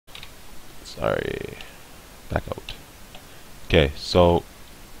Sorry, back out. Okay, so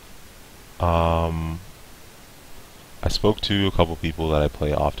I spoke to a couple people that I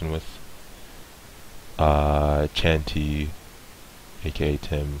play often with. Chanty, aka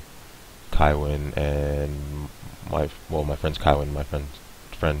Tim, Kywin, and my friends Kywin, and my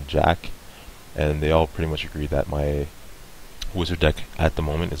friend Jack, and they all pretty much agree that my Whizzard deck at the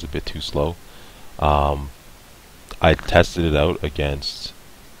moment is a bit too slow. Um, I tested it out against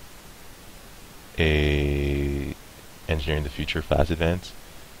a Engineering the Future Fast Advance,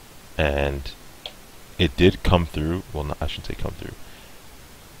 and it did come through. Well, I shouldn't say come through.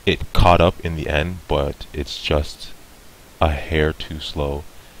 It caught up in the end, but it's just a hair too slow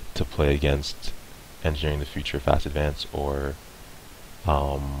to play against Engineering the Future Fast Advance or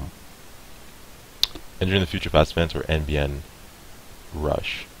Engineering the Future Fast Advance or NBN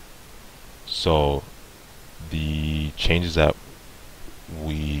Rush. So the changes that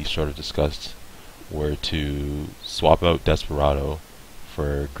we sort of discussed were to swap out Desperado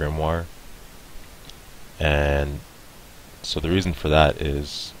for Grimoire, and so the reason for that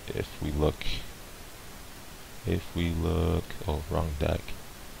is if we look, oh, wrong deck.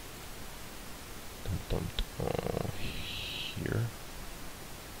 Here.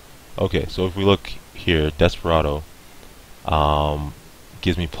 Okay, so if we look here, Desperado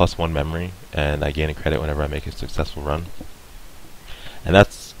gives me +1 memory, and I gain a credit whenever I make a successful run, and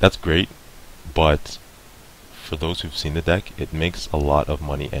that's great. But for those who've seen the deck, it makes a lot of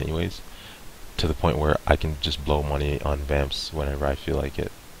money anyways, to the point where I can just blow money on vamps whenever I feel like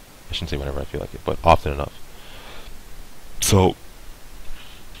it. I shouldn't say whenever I feel like it, but often enough. So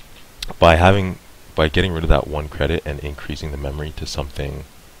by getting rid of that 1 credit and increasing the memory to something,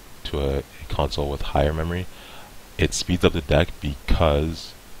 to a console with higher memory, it speeds up the deck,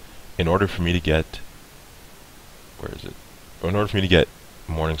 because in order for me to get, where is it? In order for me to get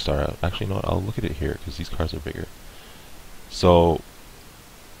Morningstar out, actually no, I'll look at it here because these cards are bigger. So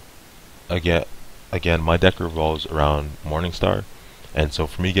again, my deck revolves around Morningstar, and so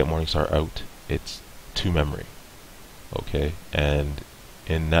for me to get Morningstar out, it's 2 memory. Okay, and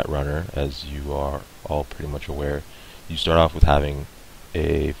in Netrunner, as you are all pretty much aware, you start off with having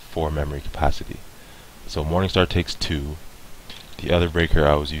a 4 memory capacity. So Morningstar takes 2. The other breaker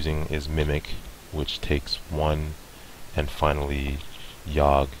I was using is Mimic, which takes 1, and finally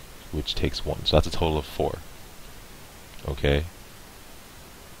Yogg, which takes 1. So that's a total of 4. Okay.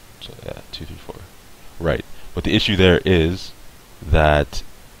 So yeah, 2, 3, 4. Right. But the issue there is that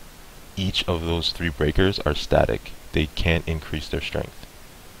each of those 3 breakers are static. They can't increase their strength.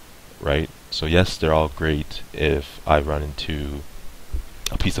 Right? So yes, they're all great if I run into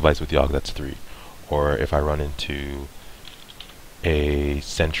a piece of ice with Yogg, that's 3. Or if I run into a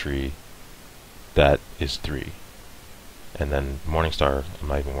Sentry, that is 3. And then Morningstar, I'm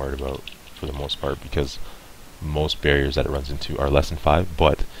not even worried about for the most part, because most barriers that it runs into are less than 5,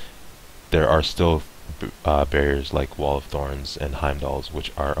 but there are still barriers like Wall of Thorns and Heimdalls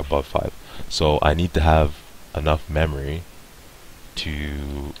which are above 5. So I need to have enough memory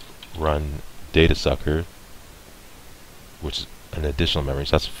to run Data Sucker, which is an additional memory,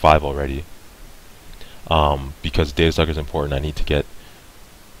 so that's 5 already. Because Data Sucker is important, I need to get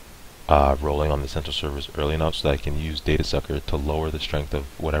rolling on the central servers early enough so that I can use Data Sucker to lower the strength of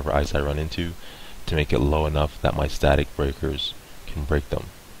whatever ice I run into, to make it low enough that my static breakers can break them.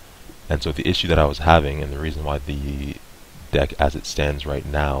 And so the issue that I was having, and the reason why the deck as it stands right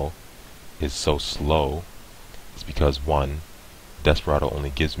now is so slow, is because 1, Desperado only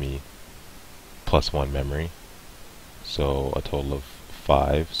gives me +1 memory, so a total of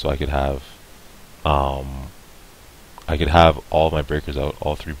 5. So I could have all my breakers out,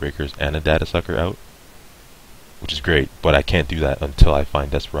 all 3 breakers and a Data Sucker out, which is great, but I can't do that until I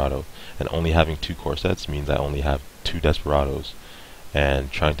find Desperado. And only having 2 core sets means I only have 2 Desperados,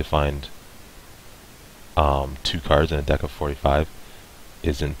 and trying to find 2 cards in a deck of 45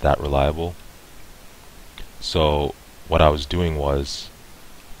 isn't that reliable. So what I was doing was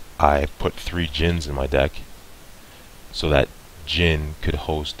I put 3 Djinns in my deck so that Djinn could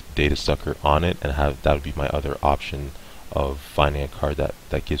host Data Sucker on it, and that would be my other option of finding a card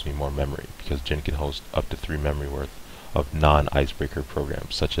that gives me more memory, because Djinn can host up to 3 memory worth of non-Icebreaker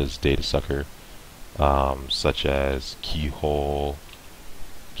programs, such as Data Sucker, such as Keyhole,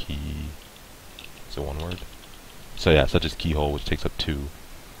 is it one word? So yeah, such as Keyhole, which takes up 2,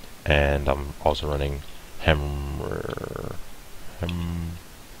 and I'm also running Hemorrhage,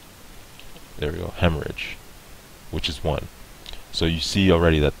 which is 1. So you see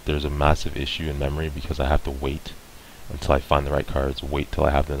already that there's a massive issue in memory, because I have to wait until I find the right cards, wait till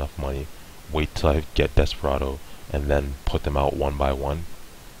I have enough money, wait till I get Desperado, and then put them out one by one.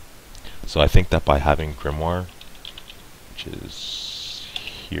 So I think that by having Grimoire, which is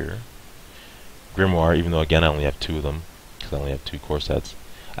here, Grimoire, even though again I only have 2 of them, because I only have 2 core sets,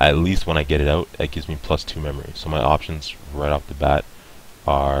 at least when I get it out, it gives me +2 memory. So my options right off the bat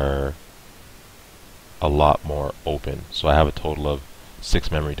are a lot more open. So I have a total of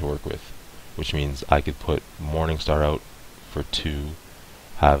 6 memory to work with, which means I could put Morningstar out for 2,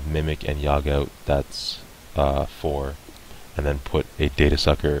 have Mimic and Yogg out, that's 4, and then put a Data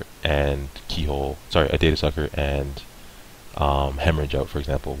Sucker and Hemorrhage out, for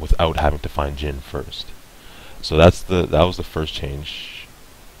example, without having to find Jin first. So that was the first change.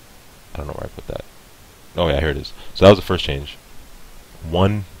 I don't know where I put that. Oh yeah, here it is. So that was the first change.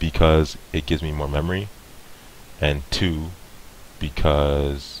 1, because it gives me more memory, and 2,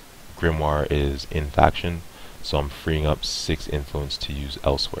 because Grimoire is in faction, so I'm freeing up 6 influence to use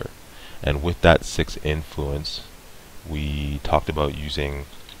elsewhere. And with that 6 influence, we talked about using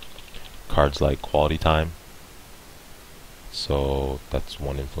cards like Quality Time. So that's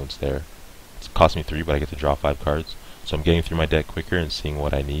 1 influence there. It's cost me 3, but I get to draw 5 cards. So I'm getting through my deck quicker and seeing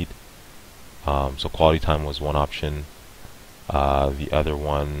what I need. So Quality Time was 1 option. The other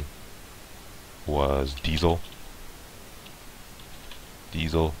one was Diesel.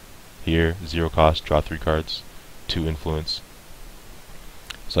 Diesel here, 0 cost, draw 3 cards, 2 influence.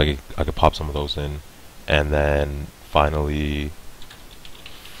 So I could pop some of those in, and then finally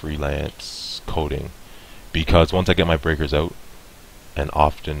Freelance Coding, because once I get my breakers out, and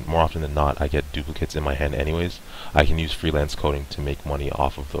more often than not, I get duplicates in my hand anyways, I can use Freelance Coding to make money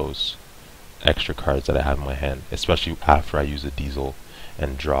off of those extra cards that I have in my hand, especially after I use a Diesel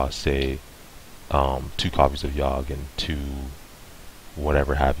and draw, say, 2 copies of Yogg and 2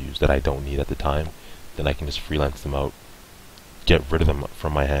 whatever have yous that I don't need at the time. Then I can just freelance them out, get rid of them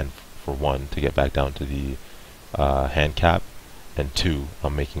from my hand for 1 to get back down to the hand cap, and 2,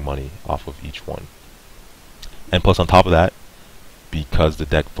 I'm making money off of each one. And plus on top of that, because the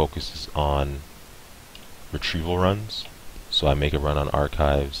deck focuses on retrieval runs, so I make a run on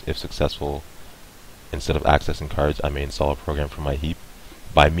archives. If successful, instead of accessing cards, I may install a program from my heap.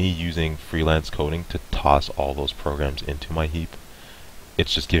 By me using Freelance Coding to toss all those programs into my heap,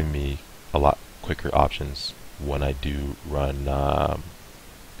 it's just giving me a lot quicker options when I do run archives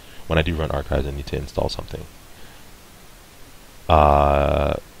and need to install something.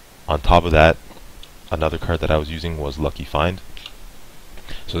 On top of that, another card that I was using was Lucky Find.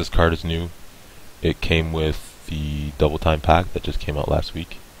 So this card is new. It came with the Double Time pack that just came out last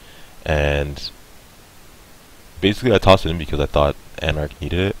week, and basically I tossed it in because I thought Anarch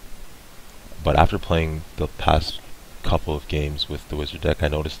needed it. But after playing the past couple of games with the Whizzard deck, I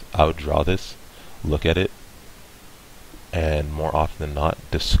noticed I would draw this, look at it, and more often than not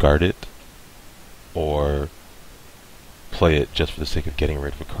discard it or play it just for the sake of getting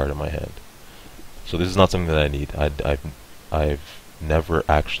rid of a card in my hand. So this is not something that I need. I've never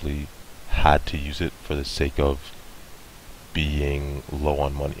actually had to use it for the sake of being low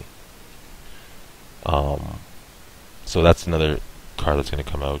on money. So that's another card that's going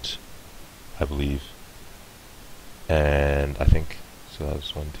to come out, I believe. And I think, so that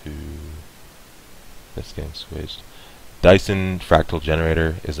was 1, 2, that's getting switched. Dyson Fractal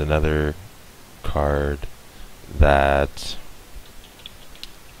Generator is another card that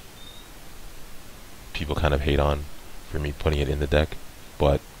people kind of hate on for me putting it in the deck,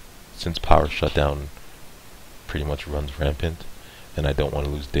 but since Power Shutdown pretty much runs rampant and I don't want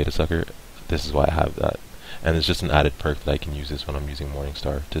to lose Data Sucker, this is why I have that. And it's just an added perk that I can use this when I'm using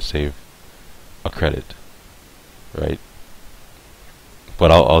Morningstar to save a credit, right?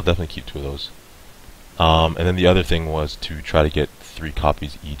 But I'll definitely keep 2 of those. And then the other thing was to try to get 3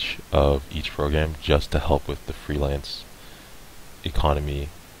 copies each of each program, just to help with the freelance economy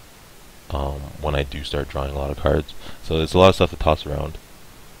when I do start drawing a lot of cards. So there's a lot of stuff to toss around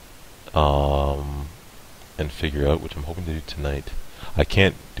and figure out, which I'm hoping to do tonight. I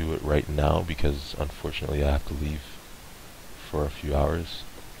can't do it right now because unfortunately I have to leave for a few hours,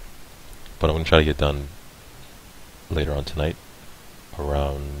 but I'm going to try to get done later on tonight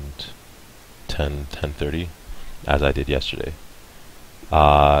around 10:30, as I did yesterday.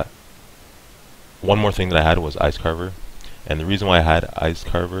 One more thing that I had was Ice Carver, and the reason why I had Ice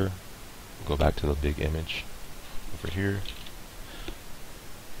Carver, go back to the big image over here,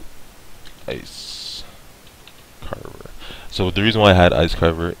 Ice Carver. So the reason why I had Ice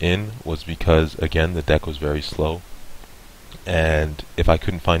Carver in was because, again, the deck was very slow, and if I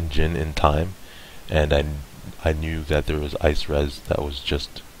couldn't find Jin in time, and I knew that there was Ice Res that was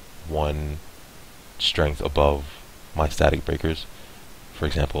just 1 strength above my static breakers, for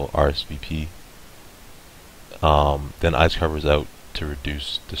example RSVP, then Ice Carver's out to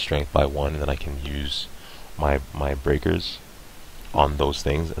reduce the strength by 1, and then I can use my breakers on those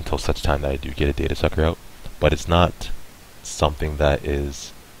things until such time that I do get a data sucker out. But it's not something that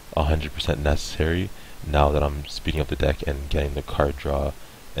is 100% necessary now that I'm speeding up the deck and getting the card draw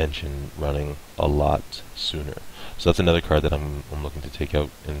engine running a lot sooner. So that's another card that I'm looking to take out,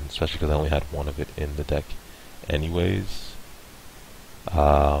 and especially because I only had one of it in the deck anyways.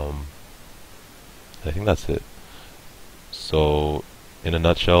 I think that's it. So in a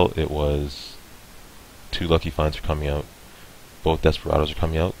nutshell, it was 2 Lucky Finds are coming out, both Desperados are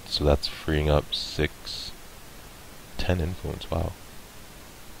coming out, so that's freeing up 10 influence, wow.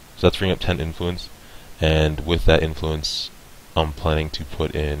 So that's freeing up 10 influence, and with that influence, I'm planning to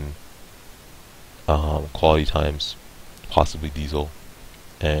put in quality times, possibly diesel,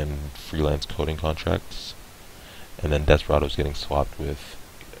 and freelance coding contracts, and then Desperados getting swapped with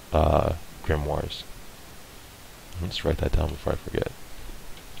Grimoires. Let me just write that down before I forget.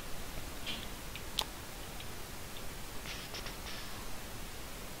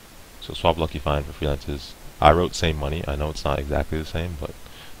 So swap Lucky Find for freelances. I wrote same money. I know it's not exactly the same, but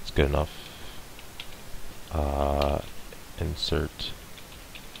it's good enough. Insert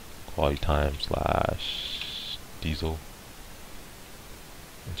quality time / diesel.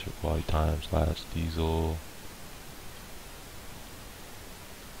 Insert quality time / diesel.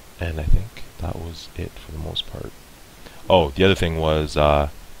 And I think that was it for the most part. Oh, the other thing was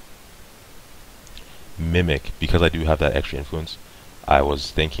Mimic. Because I do have that extra influence, I was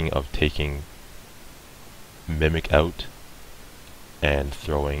thinking of taking Mimic out and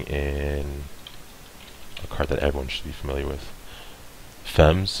throwing in a card that everyone should be familiar with.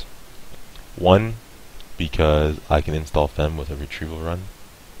 Fems. 1, because I can install Fem with a retrieval run.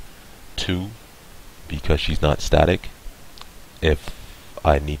 2, because she's not static. If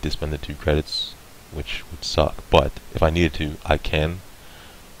I need to spend the 2 credits, which would suck, but if I needed to, I can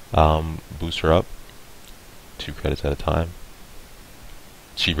boost her up 2 credits at a time.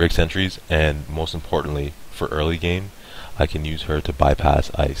 She breaks entries, and most importantly, for early game, I can use her to bypass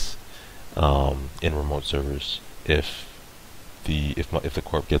ice in remote servers. If the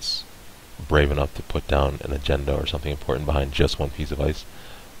corp gets brave enough to put down an agenda or something important behind just 1 piece of ice,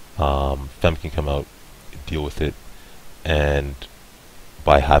 Fem can come out, deal with it, and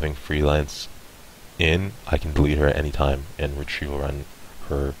by having freelance in, I can delete her at any time and retrieval run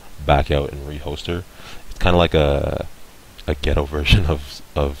her back out and rehost her. It's kind of like a ghetto version of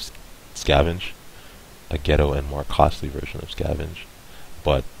Scavenge, a ghetto and more costly version of Scavenge,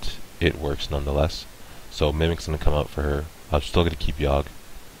 but it works nonetheless. So Mimic's gonna come out for her. I'm still gonna keep Yogg.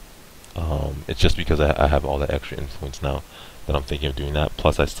 It's just because I have all that extra influence now that I'm thinking of doing that.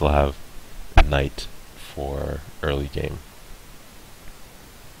 Plus, I still have Knight for early game.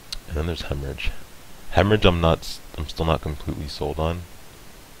 And then there's Hemorrhage. Hemorrhage, I'm still not completely sold on.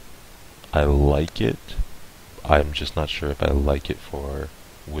 I like it. I'm just not sure if I like it for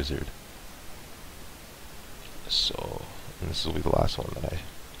Whizzard. So, and this will be the last one that I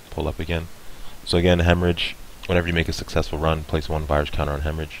pull up again. So again, Hemorrhage, whenever you make a successful run, place 1 virus counter on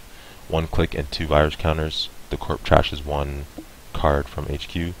Hemorrhage. 1 click and 2 virus counters. The corp trashes 1 card from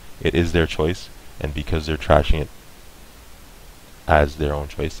HQ. It is their choice, and because they're trashing it as their own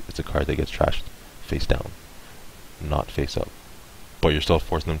choice, it's a card that gets trashed face down, not face up. But you're still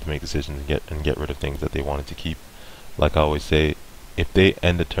forcing them to make decisions and get rid of things that they wanted to keep. Like I always say, if they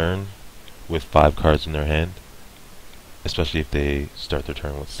end a turn with 5 cards in their hand, especially if they start their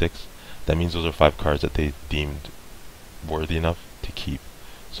turn with 6, that means those are 5 cards that they deemed worthy enough to keep.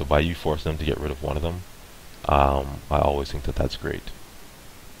 So by you forcing them to get rid of one of them, I always think that that's great.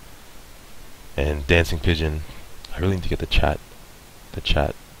 And Dancing Pigeon, I really need to get the chat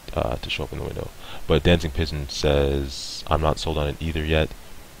to show up in the window. But Dancing Pigeon says, I'm not sold on it either yet.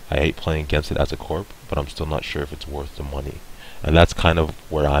 I hate playing against it as a corp, but I'm still not sure if it's worth the money. And that's kind of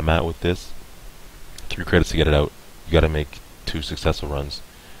where I'm at with this. 3 credits to get it out. You gotta make 2 successful runs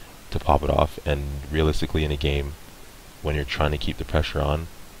to pop it off. And realistically in a game, when you're trying to keep the pressure on,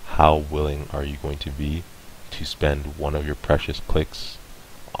 how willing are you going to be to spend one of your precious clicks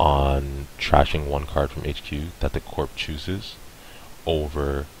on trashing 1 card from HQ that the corp chooses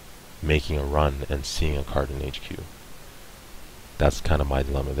over making a run and seeing a card in HQ? That's kind of my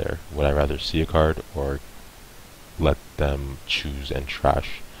dilemma there. Would I rather see a card or let them choose and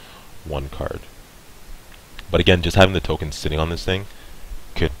trash 1 card? But again, just having the tokens sitting on this thing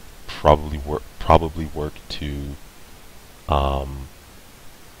could probably work to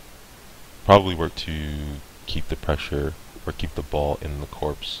keep the pressure or keep the ball in the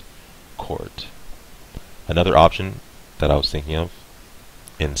corp's court. Another option that I was thinking of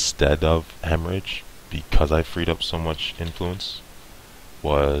instead of Hemorrhage, because I freed up so much influence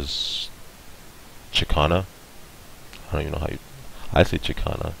was Chicana. I don't even know how you. I say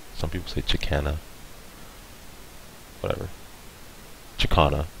Chicana. Some people say Chicana. Whatever.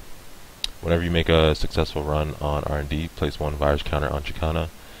 Chicana. Whenever you make a successful run on R&D, place one virus counter on Chicana.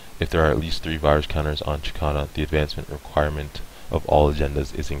 If there are at least 3 virus counters on Chicana, the advancement requirement of all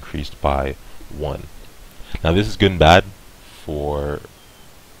agendas is increased by 1. Now this is good and bad for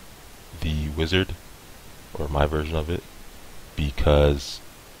the Whizzard, or my version of it, because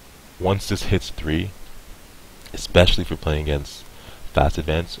once this hits 3, especially for playing against fast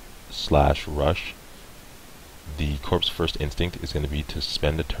advance / rush, the corp's first instinct is going to be to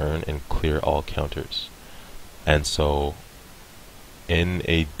spend a turn and clear all counters. And so in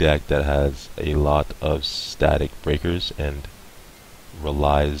a deck that has a lot of static breakers and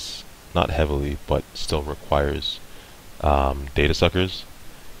relies, not heavily, but still requires data suckers,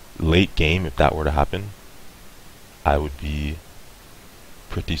 late game, if that were to happen, I would be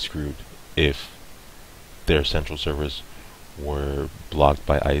pretty screwed if their central servers were blocked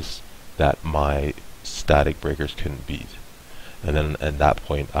by ice that my static breakers couldn't beat. And then at that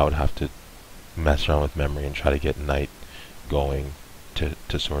point I would have to mess around with memory and try to get Knight going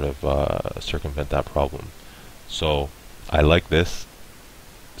to sort of circumvent that problem. So I like this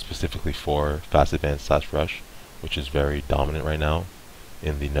specifically for fast advance / rush, which is very dominant right now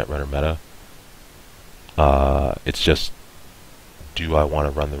in the Netrunner meta. It's just, do I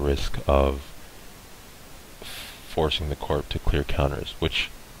want to run the risk of forcing the corp to clear counters, which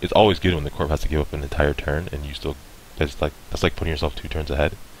is always good when the corp has to give up an entire turn and you still, that's like putting yourself 2 turns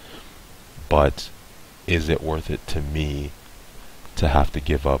ahead. But is it worth it to me to have to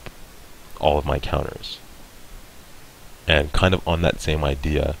give up all of my counters? And kind of on that same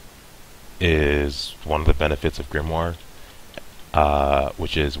idea is one of the benefits of Grimoire,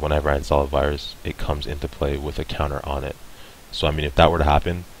 which is whenever I install a virus, it comes into play with a counter on it. So I mean, if that were to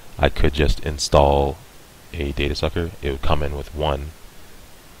happen, I could just install a data sucker. It would come in with 1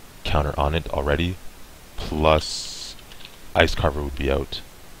 counter on it already, plus Ice Carver would be out.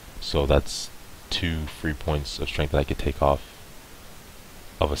 So that's 2 free points of strength that I could take off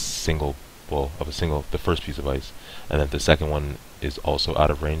of a single, the first piece of ice. And then the second one is also out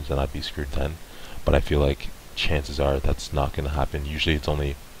of range, then I'd be screwed then. But I feel like chances are that's not going to happen. Usually it's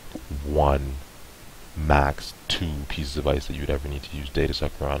only 1, max 2 pieces of ice that you would ever need to use data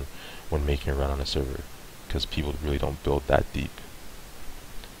sucker on when making a run on a server, because people really don't build that deep.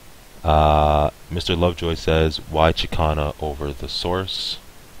 Mr. Lovejoy says, why Chicana over the source?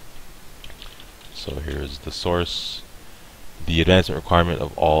 So here's the source. The advancement requirement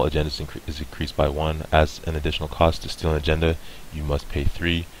of all agendas is increased by 1. As an additional cost to steal an agenda, you must pay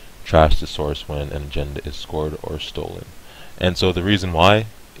 3. Trash the source when an agenda is scored or stolen. And so the reason why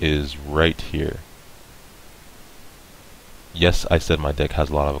is right here. Yes, I said my deck has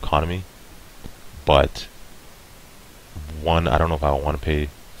a lot of economy, but 1, I don't know if I want to pay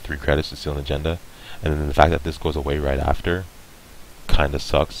 3 credits to steal an agenda, and then the fact that this goes away right after kinda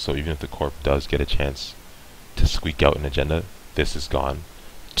sucks. So even if the corp does get a chance to squeak out an agenda, this is gone.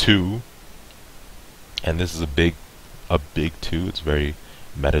 2, and this is a big 2, it's very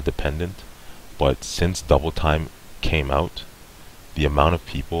meta dependent, but since double time came out, the amount of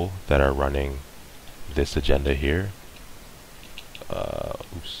people that are running this agenda here,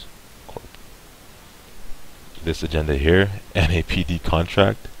 this agenda here, NAPD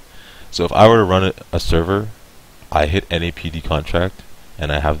contract. So if I were to run a server, I hit NAPD contract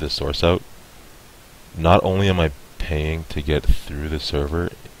and I have this source out, not only am I paying to get through the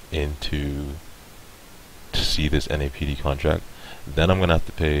server to see this NAPD contract, then I'm gonna have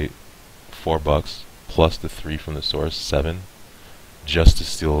to pay $4 plus the 3 from the source, 7, just to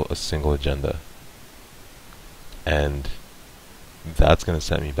steal a single agenda. And that's gonna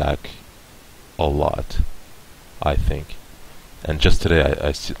set me back a lot, I think. And just today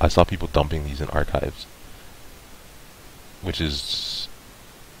I saw people dumping these in archives, which is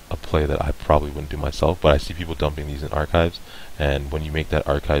a play that I probably wouldn't do myself, but I see people dumping these in archives, and when you make that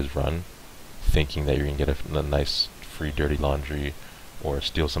archives run thinking that you're gonna get a nice free dirty laundry or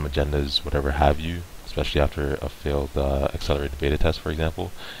steal some agendas, whatever have you, especially after a failed accelerated beta test, for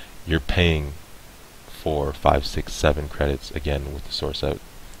example, you're paying 4, 5, 6, 7 credits again with the source out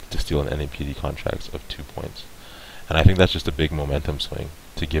to steal an NAPD contracts of 2 points. And I think that's just a big momentum swing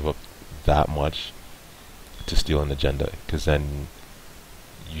to give up that much to steal an agenda, because then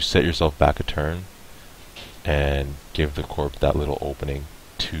you set yourself back a turn and give the corp that little opening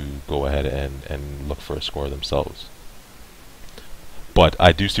to go ahead and look for a score themselves. But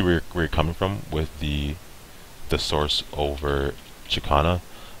I do see where you're coming from with the source over Chicana,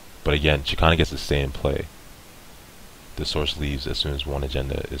 but again, Chicana gets to stay in play. the source leaves as soon as one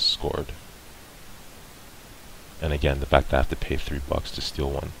agenda is scored. And again, the fact that I have to pay $3 to steal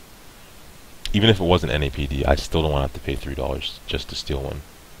one. Even if it wasn't NAPD, I still don't want to have to pay $3 just to steal one.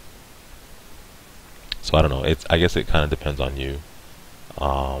 So I don't know. I guess it kind of depends on you.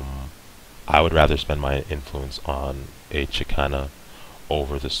 I would rather spend my influence on a Chicana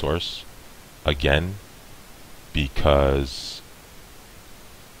over the source. Again, because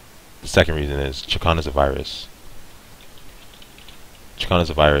the second reason is Chicana is a virus. Chicana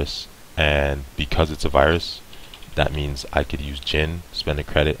is a virus, and because it's a virus, that means I could use Jin, spend a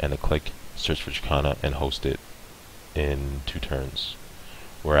credit and a click, search for Chicana, and host it in 2 turns.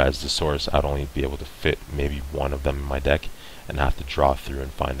 Whereas the source, I'd only be able to fit maybe one of them in my deck and have to draw through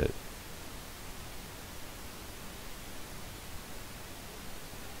and find it.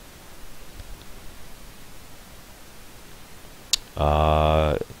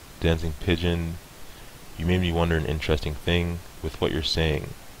 Dancing Pigeon, you made me wonder an interesting thing with what you're saying.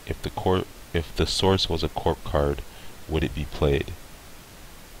 If the source was a corp card, would it be played?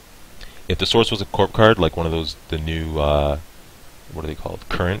 If the source was a corp card, like one of those, the new, what are they called?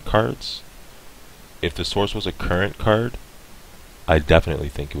 Current cards? If the source was a current card, I definitely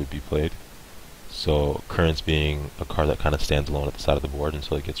think it would be played. So, currents being a card that kind of stands alone at the side of the board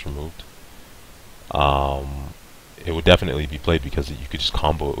until it gets removed. It would definitely be played because you could just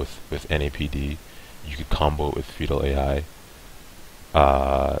combo it with NAPD. You could combo it with Feudal AI.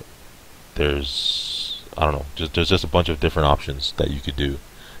 There's, I don't know, there's just a bunch of different options that you could do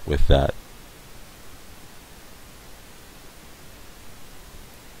with that.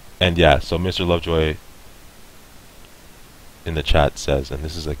 And yeah, so Mr. Lovejoy in the chat says, and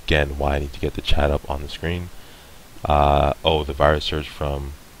this is again why I need to get the chat up on the screen. Oh, the virus surge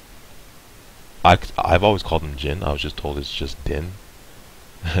from, I've always called him Jin. I was just told it's just Din.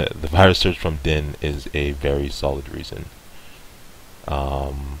 The virus surge from Din is a very solid reason.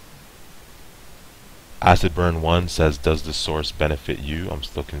 Acid Burn 1 says, does the source benefit you? I'm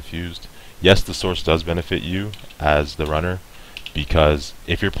still confused. Yes, the source does benefit you as the runner, because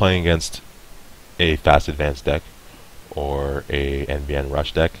if you're playing against a fast advanced deck or a NBN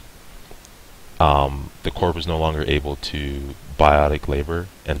rush deck, the corp is no longer able to biotic labor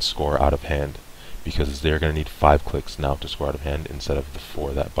and score out of hand, because they're going to need 5 clicks now to score out of hand instead of the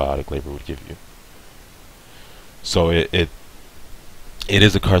 4 that biotic labor would give you. So it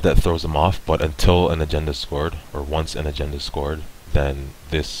is a card that throws them off, but until an agenda is scored, or once an agenda is scored, then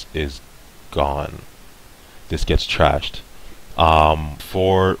this is gone. This gets trashed.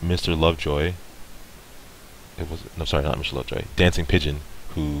 For Mr. Lovejoy, no, sorry, not Mr. Lovejoy, Dancing Pigeon,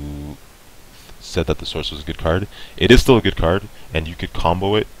 who said that the source was a good card. It is still a good card, and you could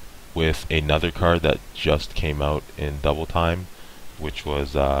combo it with another card that just came out in double time, which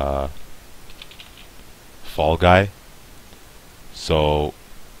was Fall Guy. So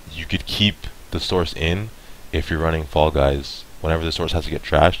you could keep the source in if you're running Fall Guys. Whenever the source has to get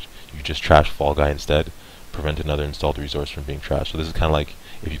trashed, you just trash Fall Guy instead, prevent another installed resource from being trashed. So this is kind of like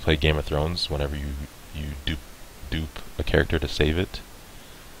if you play Game of Thrones, whenever you dupe a character to save it,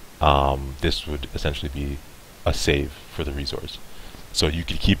 this would essentially be a save for the resource. So you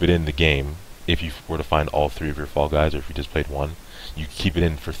could keep it in the game if you were to find all 3 of your Fall Guys, or if you just played one. You could keep it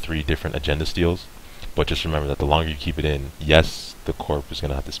in for 3 different agenda steals, but just remember that the longer you keep it in, yes, the corp is going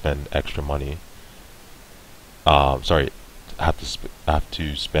to have to spend extra money. Have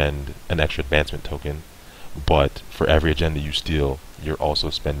to spend an extra advancement token, but for every agenda you steal, you're also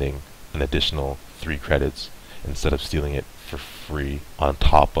spending an additional 3 credits instead of stealing it for free on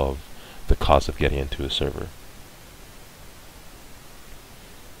top of the cost of getting into a server.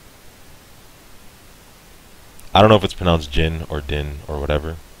 I don't know if it's pronounced Jin or Din or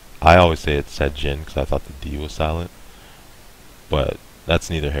whatever. I always say it said Jin because I thought the D was silent, but that's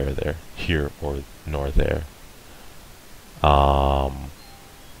neither here or nor there.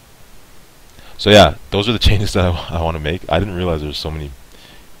 So yeah, those are the changes that I want to make. I didn't realize there's so many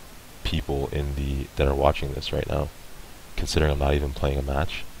people that are watching this right now, considering I'm not even playing a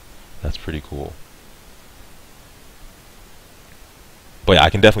match. That's pretty cool. But yeah,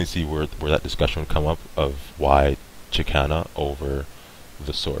 I can definitely see where that discussion would come up of why Chicana over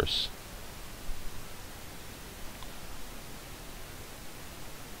the source.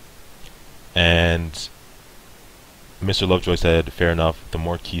 And Mr. Lovejoy said, fair enough, the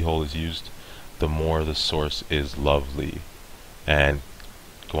more keyhole is used, the more the source is lovely. And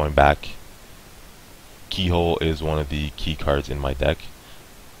going back, keyhole is one of the key cards in my deck.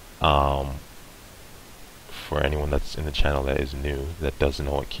 For anyone that's in the channel that is new, that doesn't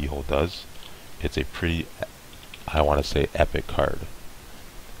know what keyhole does, it's a pretty, I want to say, epic card.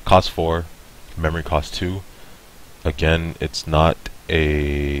 Cost 4, memory cost 2. Again, it's not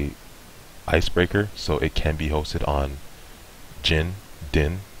a icebreaker, so it can be hosted on Jin,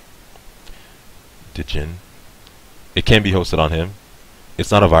 Din, Dijin. It can be hosted on him.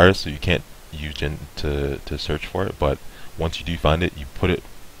 It's not a virus, so you can't use Jin to search for it, but once you do find it, you put it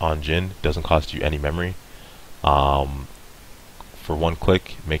on Jin. It doesn't cost you any memory. For one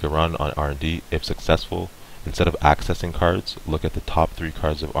click, make a run on R&D. If successful, instead of accessing cards, look at the top 3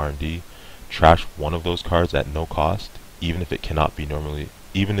 cards of R&D. Trash one of those cards at no cost, even if it cannot normally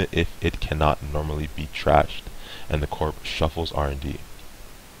be trashed, and the corp shuffles R&D.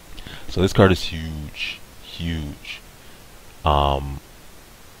 So this card is huge, huge.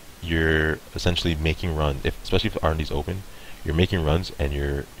 You're essentially making runs, especially if R&D is open. You're making runs and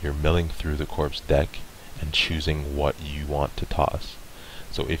you're milling through the corp's deck and choosing what you want to toss.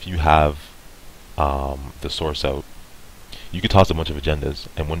 So if you have the source out, you could toss a bunch of agendas,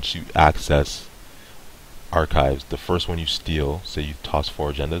 and once you access archives, the first one you steal, say you toss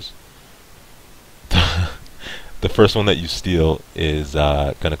 4 agendas, the first one that you steal is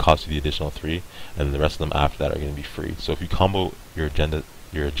going to cost you the additional 3, and the rest of them after that are going to be free. So if you combo your agenda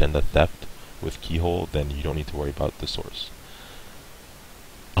theft with keyhole, then you don't need to worry about the source.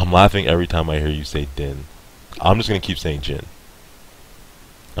 I'm laughing every time I hear you say Din. I'm just going to keep saying Jin.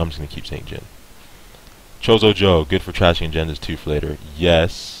 Chozo Joe, good for trashing agendas too for later.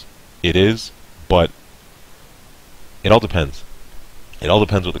 Yes, it is, but it all depends. It all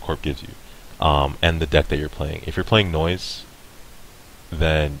depends what the corp gives you, and the deck that you're playing. If you're playing noise,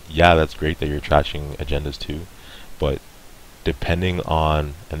 then yeah, that's great that you're trashing agendas too. But depending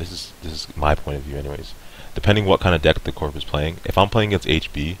on, and this is my point of view anyways, depending what kind of deck the corp is playing. If I'm playing against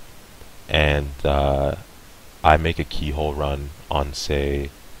HB and I make a keyhole run on, say,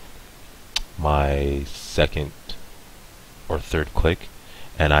 my second or third click,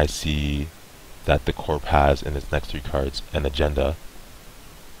 and I see that the corp has in its next 3 cards an agenda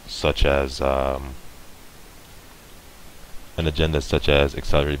such as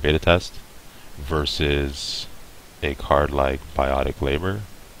accelerated beta test versus a card like biotic labor.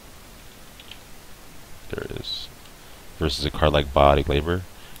 There it is. Versus a card like biotic labor,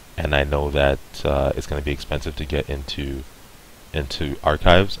 and I know that it's going to be expensive to get into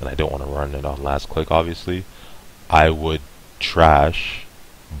archives, and I don't want to run it on last click, obviously, I would trash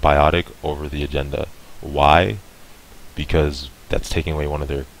biotic over the agenda. Why? Because that's taking away one of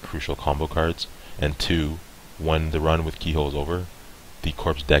their crucial combo cards, and 2, when the run with keyhole is over, the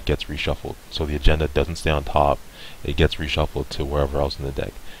corpse deck gets reshuffled, so the agenda doesn't stay on top, it gets reshuffled to wherever else in the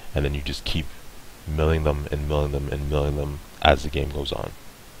deck, and then you just keep milling them and milling them and milling them as the game goes on.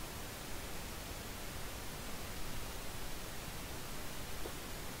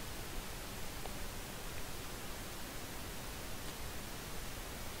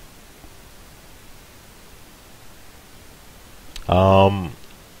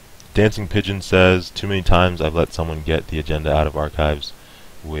 Dancing Pigeon says, too many times I've let someone get the agenda out of archives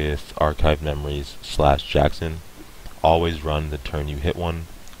with archive memories / Jackson. Always run the turn you hit one.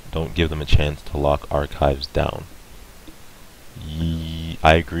 Don't give them a chance to lock archives down.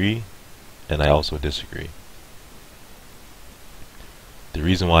 I agree, and I also disagree. The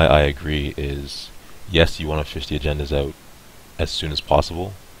reason why I agree is, yes, you want to fish the agendas out as soon as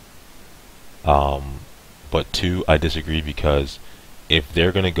possible. But 2, I disagree, because if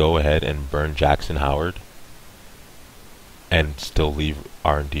they're going to go ahead and burn Jackson Howard and still leave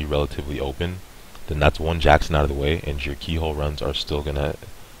R&D relatively open, then that's 1 Jackson out of the way, and your keyhole runs are still going to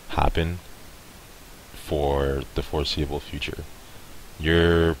happen for the foreseeable future.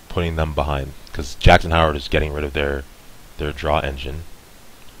 You're putting them behind, because Jackson Howard is getting rid of their draw engine.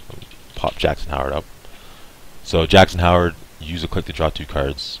 Let me pop Jackson Howard up. So Jackson Howard, use a click to draw 2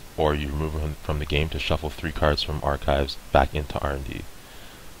 cards, or you remove him from the game to shuffle 3 cards from archives back into R&D.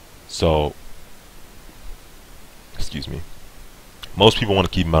 So, excuse me, most people want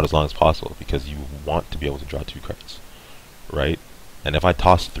to keep him out as long as possible because you want to be able to draw 2 cards, right? And if I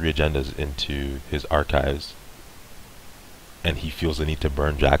toss 3 agendas into his archives and he feels the need to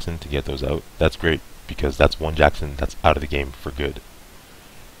burn Jackson to get those out, that's great, because that's 1 Jackson that's out of the game for good.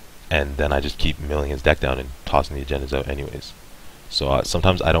 And then I just keep milling his deck down and tossing the agendas out anyways. So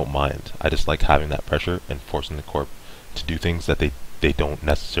sometimes I don't mind. I just like having that pressure and forcing the corp to do things that they don't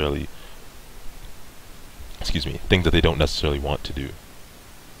necessarily, things that they don't necessarily want to do.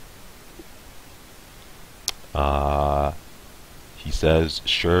 He says,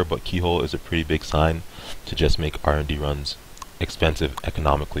 sure, but keyhole is a pretty big sign to just make R&D runs expensive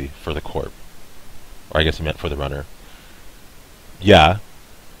economically for the corp. Or I guess he meant for the runner. Yeah,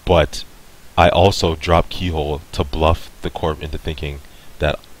 but I also drop keyhole to bluff the corp into thinking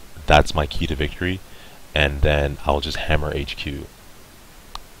that that's my key to victory, and then I'll just hammer HQ,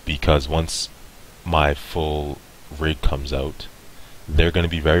 because once my full rig comes out, they're going to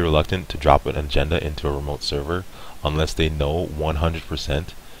be very reluctant to drop an agenda into a remote server unless they know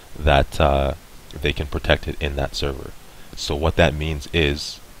 100% that they can protect it in that server. So what that means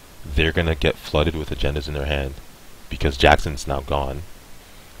is they're going to get flooded with agendas in their hand because Jackson's now gone.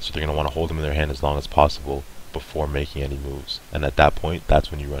 So they're going to want to hold them in their hand as long as possible before making any moves. And at that point,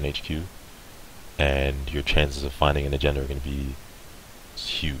 that's when you run HQ, and your chances of finding an agenda are going to be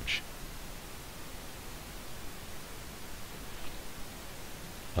huge.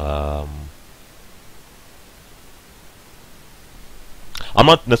 I'm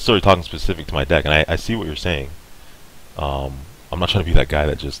not necessarily talking specific to my deck, and I see what you're saying. I'm not trying to be that guy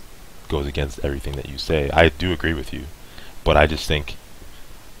that just goes against everything that you say. I do agree with you, but I just think,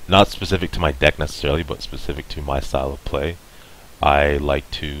 not specific to my deck necessarily, but specific to my style of play, I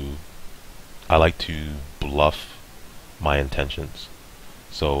like to bluff my intentions.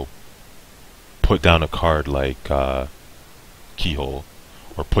 So put down a card like Keyhole,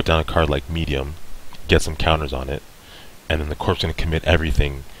 or put down a card like Medium, get some counters on it, and then the corp's going to commit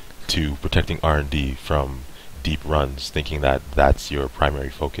everything to protecting R&D from deep runs, thinking that that's your primary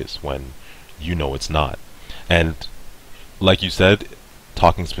focus when you know it's not. And like you said,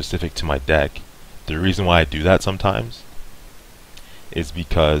 talking specific to my deck, the reason why I do that sometimes is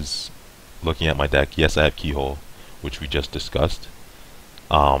because, looking at my deck, yes, I have Keyhole, which we just discussed.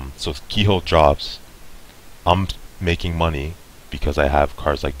 So if Keyhole drops, I'm making money because I have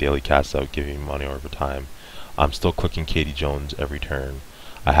cards like Daily Cast Out giving me money over time. I'm still clicking Katie Jones every turn.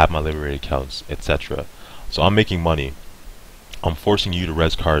 I have my liberated counts, etc. So I'm making money. I'm forcing you to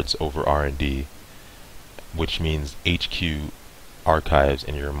res cards over R&D, which means HQ, archives,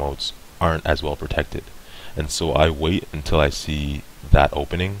 and your remotes aren't as well protected. And so I wait until I see that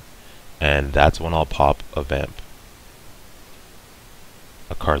opening, and that's when I'll pop a Vamp,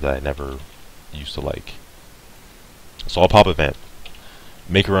 a card that I never used to like. So I'll pop a Vamp.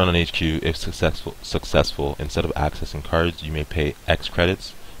 Make a run on HQ. If successful, instead of accessing cards, you may pay X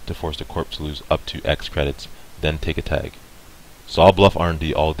credits to force the corpse to lose up to X credits, then take a tag. So I'll bluff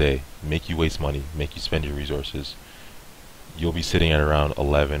R&D all day, make you waste money, make you spend your resources. You'll be sitting at around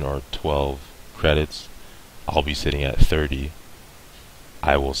 11 or 12 credits. I'll be sitting at 30.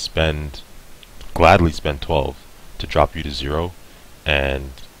 I will gladly spend 12 to drop you to 0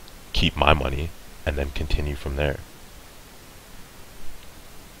 and keep my money, and then continue from there.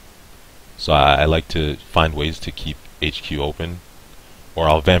 So I like to find ways to keep HQ open, or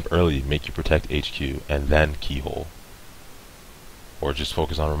I'll vamp early, make you protect HQ, and then Keyhole. Or just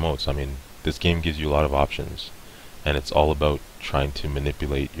focus on remotes. I mean, this game gives you a lot of options, and it's all about trying to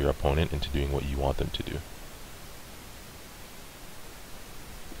manipulate your opponent into doing what you want them to do.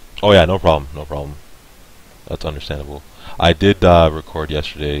 Oh yeah, no problem, no problem. That's understandable. I did record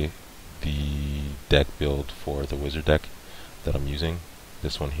yesterday the deck build for the Whizzard deck that I'm using,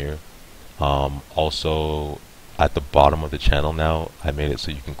 this one here. Also, at the bottom of the channel now, I made it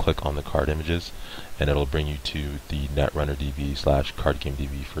so you can click on the card images, and it'll bring you to the Netrunner DB / card game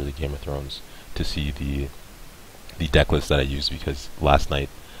DB for the Game of Thrones to see the deck list that I used, because last night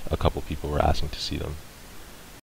a couple people were asking to see them.